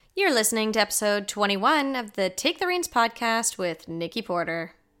You're listening to episode 21 of the Take the Reins podcast with Nikki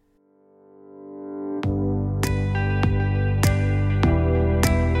Porter.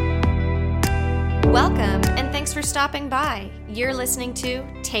 Welcome, and thanks for stopping by. You're listening to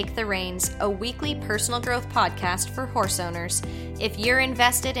Take the Reins, a weekly personal growth podcast for horse owners. If you're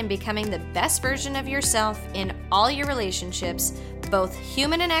invested in becoming the best version of yourself in all your relationships, both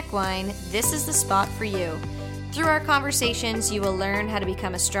human and equine, this is the spot for you. Through our conversations, you will learn how to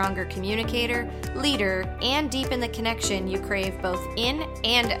become a stronger communicator, leader, and deepen the connection you crave both in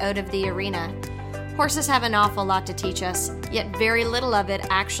and out of the arena. Horses have an awful lot to teach us, yet very little of it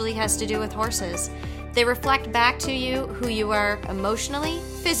actually has to do with horses. They reflect back to you who you are emotionally,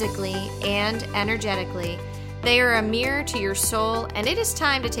 physically, and energetically. They are a mirror to your soul, and it is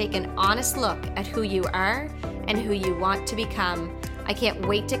time to take an honest look at who you are and who you want to become. I can't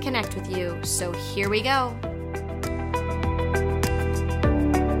wait to connect with you, so here we go.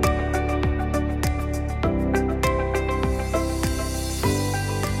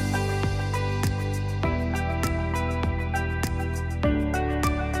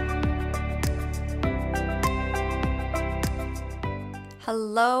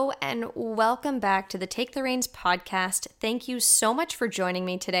 Hello and welcome back to the Take the Reins podcast. Thank you so much for joining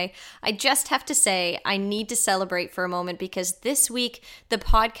me today. I just have to say I need to celebrate for a moment because this week the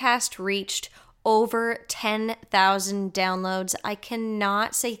podcast reached over 10,000 downloads. I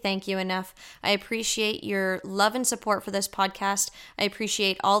cannot say thank you enough. I appreciate your love and support for this podcast. I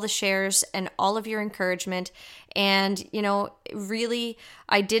appreciate all the shares and all of your encouragement. And, really,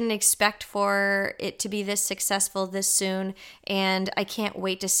 I didn't expect for it to be this successful this soon, and I can't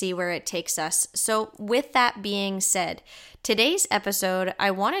wait to see where it takes us. So with that being said, today's episode, I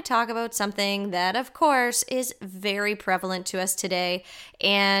want to talk about something that, of course, is very prevalent to us today.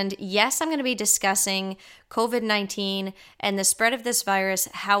 And yes, I'm going to be discussing COVID-19 and the spread of this virus.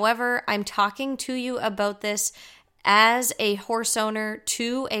 However, I'm talking to you about this as a horse owner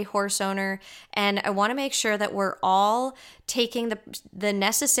to a horse owner, and I want to make sure that we're all taking the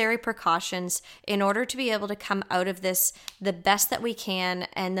necessary precautions in order to be able to come out of this the best that we can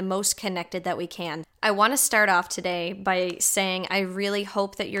and the most connected that we can. I want to start off today by saying I really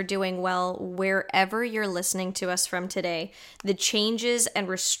hope that you're doing well wherever you're listening to us from today. The changes and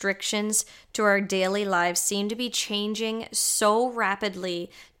restrictions to our daily lives seem to be changing so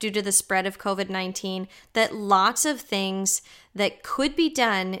rapidly due to the spread of COVID-19 that lots of things that could be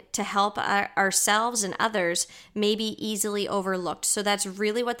done to help ourselves and others may be easily overlooked. So that's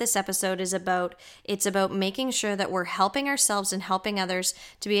really what this episode is about. It's about making sure that we're helping ourselves and helping others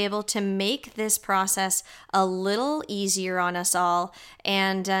to be able to make this process a little easier on us all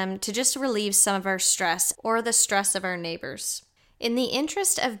and to just relieve some of our stress or the stress of our neighbors. In the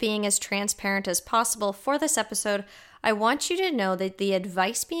interest of being as transparent as possible for this episode, I want you to know that the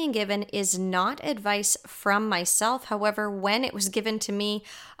advice being given is not advice from myself. However, when it was given to me,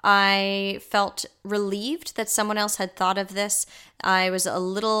 I felt relieved that someone else had thought of this. I was a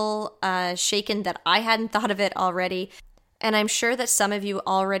little shaken that I hadn't thought of it already. And I'm sure that some of you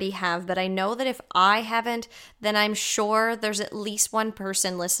already have, but I know that if I haven't, then I'm sure there's at least one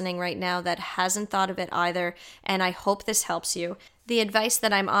person listening right now that hasn't thought of it either, and I hope this helps you. The advice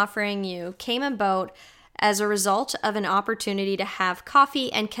that I'm offering you came about as a result of an opportunity to have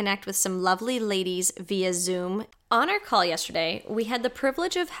coffee and connect with some lovely ladies via Zoom. On our call yesterday, we had the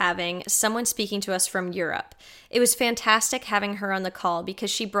privilege of having someone speaking to us from Europe. It was fantastic having her on the call because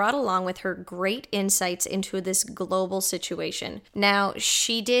she brought along with her great insights into this global situation. Now,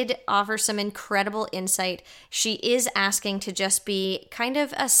 she did offer some incredible insight. She is asking to just be kind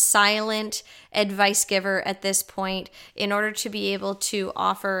of a silent advice giver at this point in order to be able to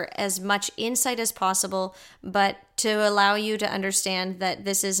offer as much insight as possible, but to allow you to understand that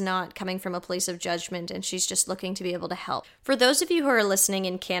this is not coming from a place of judgment and she's just looking to be able to help. For those of you who are listening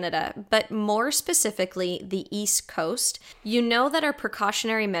in Canada, but more specifically the East Coast, you know that our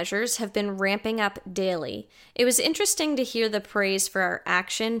precautionary measures have been ramping up daily. It was interesting to hear the praise for our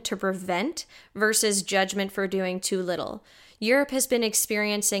action to prevent versus judgment for doing too little. Europe has been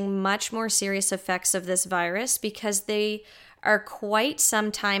experiencing much more serious effects of this virus because they are quite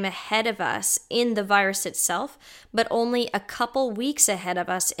some time ahead of us in the virus itself, but only a couple weeks ahead of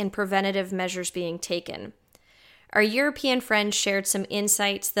us in preventative measures being taken. Our European friends shared some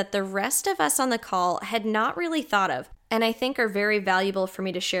insights that the rest of us on the call had not really thought of, and I think are very valuable for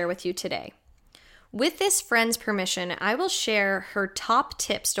me to share with you today. With this friend's permission, I will share her top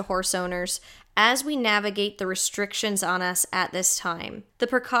tips to horse owners as we navigate the restrictions on us at this time, the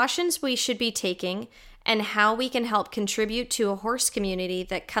precautions we should be taking, and how we can help contribute to a horse community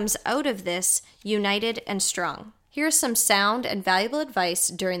that comes out of this united and strong. Here's some sound and valuable advice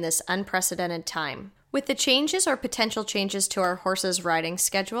during this unprecedented time. With the changes or potential changes to our horse's riding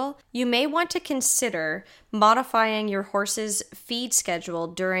schedule, you may want to consider modifying your horse's feed schedule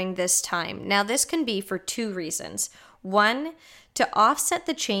during this time. Now, this can be for two reasons. One, to offset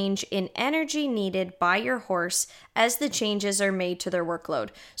the change in energy needed by your horse as the changes are made to their workload.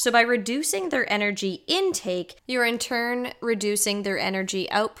 So by reducing their energy intake, you're in turn reducing their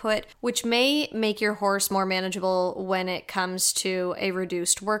energy output, which may make your horse more manageable when it comes to a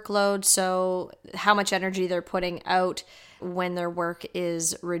reduced workload. So how much energy they're putting out when their work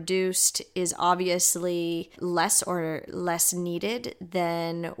is reduced is obviously less needed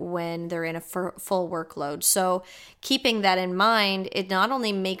than when they're in a full workload. So keeping that in mind, it not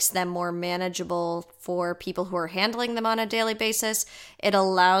only makes them more manageable for people who are handling them on a daily basis, it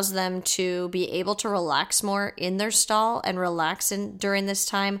allows them to be able to relax more in their stall and relax during this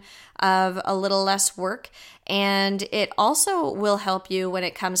time of a little less work. And it also will help you when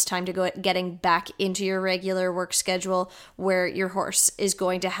it comes time to getting back into your regular work schedule, where your horse is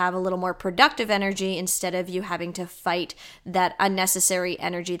going to have a little more productive energy instead of you having to fight that unnecessary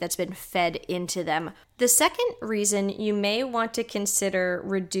energy that's been fed into them. The second reason you may want to consider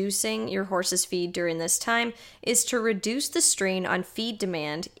reducing your horse's feed during this time is to reduce the strain on feed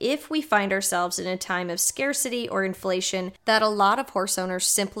demand if we find ourselves in a time of scarcity or inflation that a lot of horse owners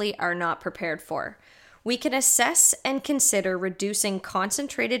simply are not prepared for. We can assess and consider reducing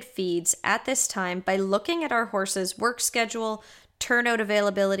concentrated feeds at this time by looking at our horse's work schedule, turnout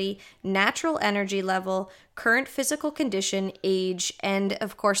availability, natural energy level, current physical condition, age, and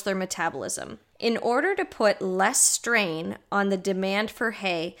of course their metabolism. In order to put less strain on the demand for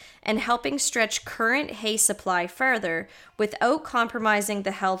hay and helping stretch current hay supply further without compromising the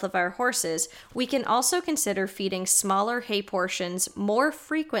health of our horses, we can also consider feeding smaller hay portions more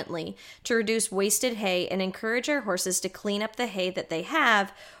frequently to reduce wasted hay and encourage our horses to clean up the hay that they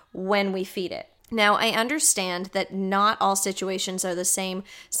have when we feed it. Now, I understand that not all situations are the same.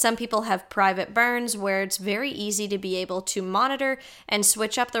 Some people have private barns where it's very easy to be able to monitor and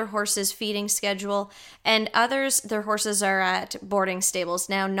switch up their horse's feeding schedule, and others, their horses are at boarding stables.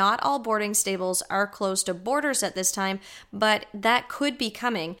 Now, not all boarding stables are close to borders at this time, but that could be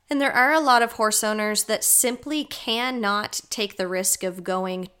coming. And there are a lot of horse owners that simply cannot take the risk of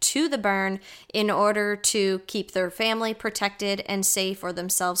going to the barn in order to keep their family protected and safe, or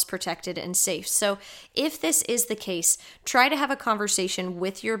themselves protected and safe. So if this is the case, try to have a conversation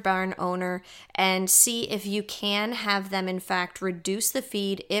with your barn owner and see if you can have them in fact reduce the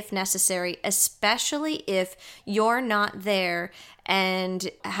feed if necessary, especially if you're not there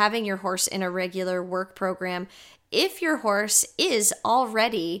and having your horse in a regular work program. If your horse is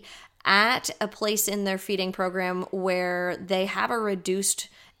already at a place in their feeding program where they have a reduced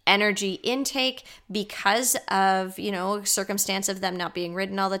energy intake because of, circumstance of them not being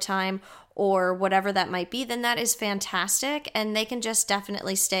ridden all the time or whatever that might be, then that is fantastic, and they can just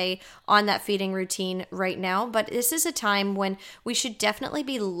definitely stay on that feeding routine right now. But this is a time when we should definitely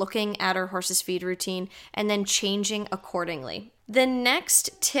be looking at our horse's feed routine and then changing accordingly. The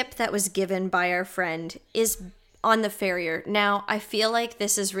next tip that was given by our friend is on the farrier. Now, I feel like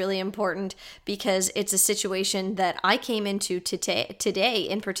this is really important because it's a situation that I came into today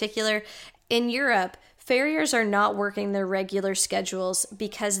in particular. In Europe, farriers are not working their regular schedules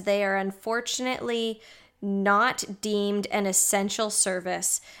because they are unfortunately not deemed an essential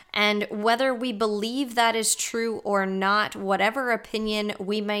service. And whether we believe that is true or not, whatever opinion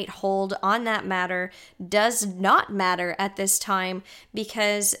we might hold on that matter does not matter at this time,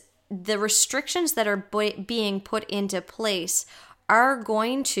 because the restrictions that are being put into place are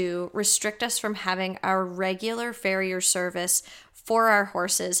going to restrict us from having our regular farrier service for our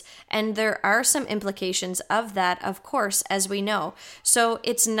horses. And there are some implications of that, of course, as we know. So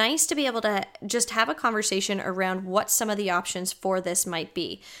it's nice to be able to just have a conversation around what some of the options for this might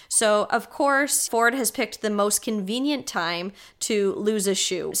be. So, of course, Ford has picked the most convenient time to lose a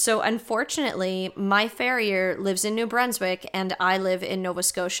shoe. So, unfortunately, my farrier lives in New Brunswick and I live in Nova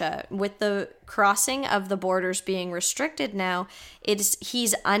Scotia. With the crossing of the borders being restricted now,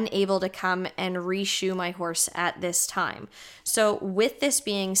 he's unable to come and reshoe my horse at this time. So with this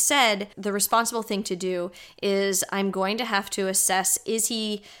being said, the responsible thing to do is I'm going to have to assess, is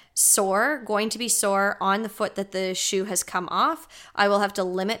he going to be sore on the foot that the shoe has come off. I will have to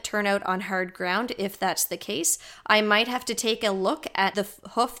limit turnout on hard ground if that's the case. I might have to take a look at the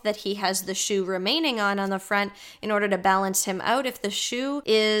hoof that he has the shoe remaining on the front in order to balance him out. If the shoe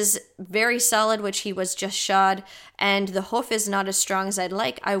is very solid, which he was just shod, and the hoof is not as strong as I'd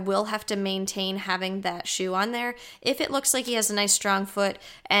like, I will have to maintain having that shoe on there. If it looks like he has a nice strong foot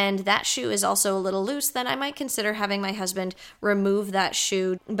and that shoe is also a little loose, then I might consider having my husband remove that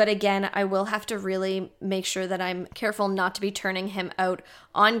shoe. But again, I will have to really make sure that I'm careful not to be turning him out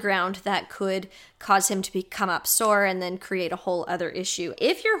on ground that could cause him to come up sore and then create a whole other issue.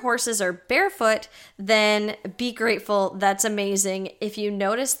 If your horses are barefoot, then be grateful. That's amazing. If you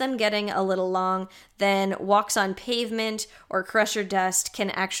notice them getting a little long, then walks on pavement or crusher dust can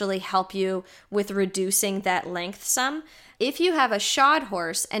actually help you with reducing that length some. If you have a shod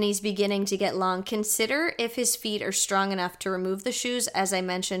horse and he's beginning to get long, consider if his feet are strong enough to remove the shoes, as I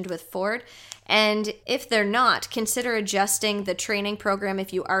mentioned with Ford. And if they're not, consider adjusting the training program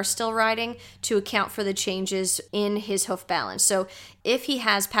if you are still riding to account for the changes in his hoof balance. So if he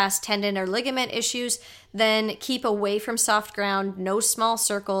has past tendon or ligament issues, then keep away from soft ground, no small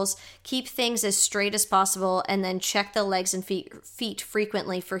circles, keep things as straight as possible, and then check the legs and feet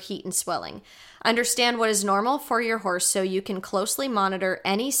frequently for heat and swelling. Understand what is normal for your horse so you can closely monitor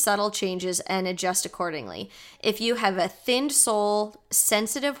any subtle changes and adjust accordingly. If you have a thinned sole,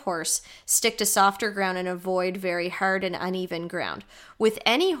 sensitive horse, stick to softer ground and avoid very hard and uneven ground. With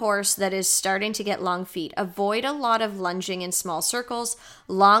any horse that is starting to get long feet, avoid a lot of lunging in small circles.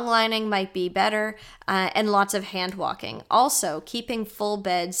 Long lining might be better, and lots of hand walking. Also, keeping full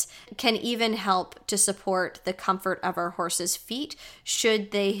beds can even help to support the comfort of our horse's feet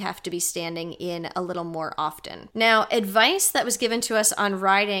should they have to be standing in a little more often. Now, advice that was given to us on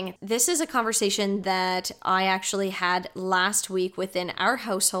riding, this is a conversation that I actually had last week within our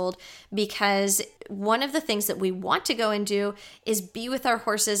household, because one of the things that we want to go and do is be with our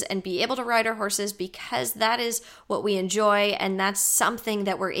horses and be able to ride our horses, because that is what we enjoy and that's something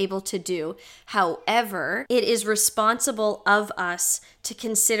that we're able to do. However, it is responsible of us to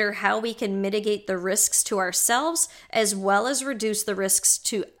consider how we can mitigate the risks to ourselves as well as reduce the risks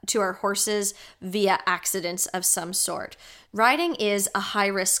to our horses via accidents of some sort. Riding is a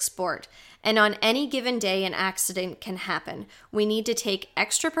high-risk sport, and on any given day, an accident can happen. We need to take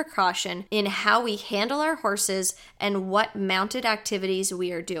extra precaution in how we handle our horses and what mounted activities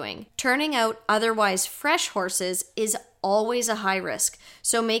we are doing. Turning out otherwise fresh horses is always a high risk,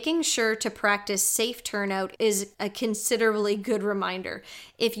 so making sure to practice safe turnout is a considerably good reminder.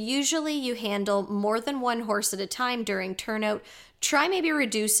 If usually you handle more than one horse at a time during turnout, try maybe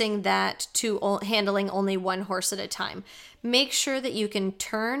reducing that to handling only one horse at a time. Make sure that you can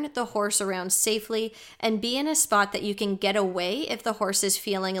turn the horse around safely and be in a spot that you can get away if the horse is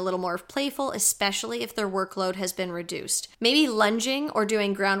feeling a little more playful, especially if their workload has been reduced. Maybe lunging or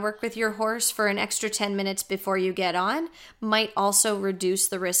doing groundwork with your horse for an extra 10 minutes before you get on might also reduce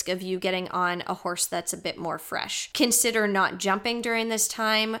the risk of you getting on a horse that's a bit more fresh. Consider not jumping during this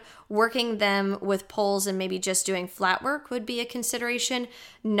time. Working them with poles and maybe just doing flat work would be a consideration.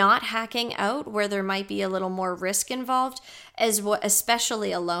 Not hacking out where there might be a little more risk involved,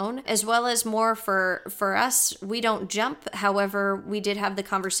 especially alone, as well as more for us. We don't jump. However, we did have the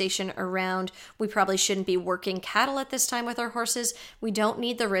conversation around we probably shouldn't be working cattle at this time with our horses. We don't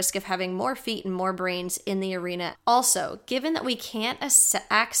need the risk of having more feet and more brains in the arena. Also, given that we can't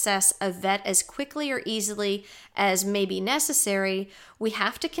access a vet as quickly or easily as may be necessary, we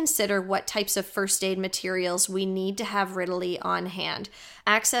have to consider what types of first aid materials we need to have readily on hand.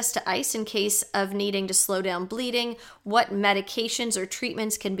 Access to ice in case of needing to slow down bleeding, what medications or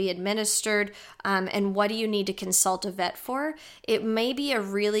treatments can be administered, and what do you need to consult a vet for. It may be a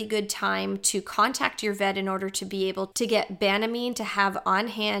really good time to contact your vet in order to be able to get Banamine to have on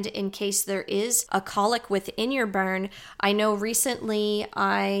hand in case there is a colic within your barn. I know recently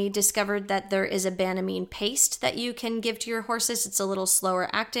I discovered that there is a Banamine paste that you can give to your horses. It's a little slower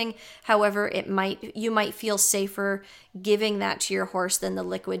acting. However, you might feel safer giving that to your horse than the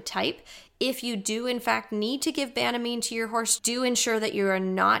liquid type. If you do in fact need to give Banamine to your horse, do ensure that you are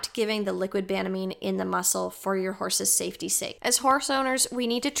not giving the liquid Banamine in the muscle for your horse's safety's sake. As horse owners, we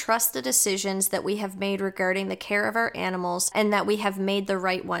need to trust the decisions that we have made regarding the care of our animals and that we have made the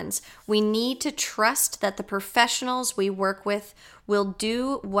right ones. We need to trust that the professionals we work with We'll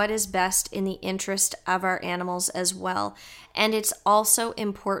do what is best in the interest of our animals as well. And it's also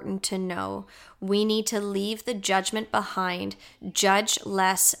important to know we need to leave the judgment behind, judge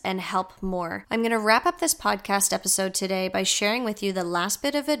less, and help more. I'm going to wrap up this podcast episode today by sharing with you the last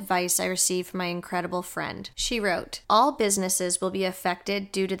bit of advice I received from my incredible friend. She wrote, "All businesses will be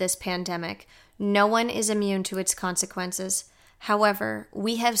affected due to this pandemic. No one is immune to its consequences. However,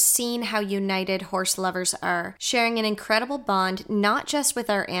 we have seen how united horse lovers are, sharing an incredible bond not just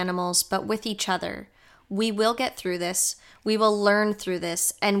with our animals, but with each other. We will get through this. We will learn through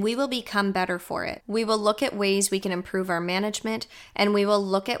this, and we will become better for it. We will look at ways we can improve our management, and we will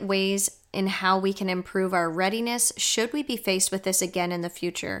look at ways in how we can improve our readiness should we be faced with this again in the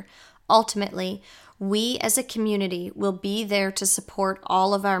future. Ultimately, we as a community will be there to support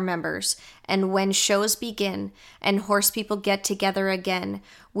all of our members, and when shows begin and horse people get together again,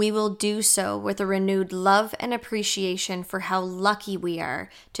 we will do so with a renewed love and appreciation for how lucky we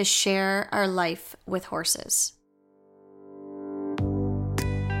are to share our life with horses."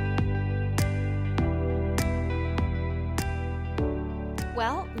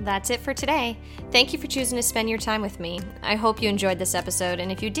 Well, that's it for today. Thank you for choosing to spend your time with me. I hope you enjoyed this episode,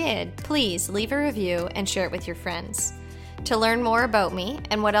 and if you did, please leave a review and share it with your friends. To learn more about me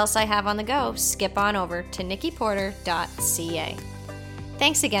and what else I have on the go, skip on over to nikkiporter.ca.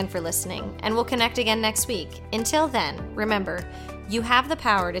 Thanks again for listening, and we'll connect again next week. Until then, remember, you have the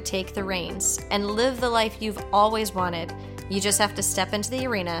power to take the reins and live the life you've always wanted. You just have to step into the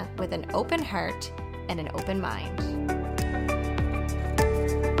arena with an open heart and an open mind.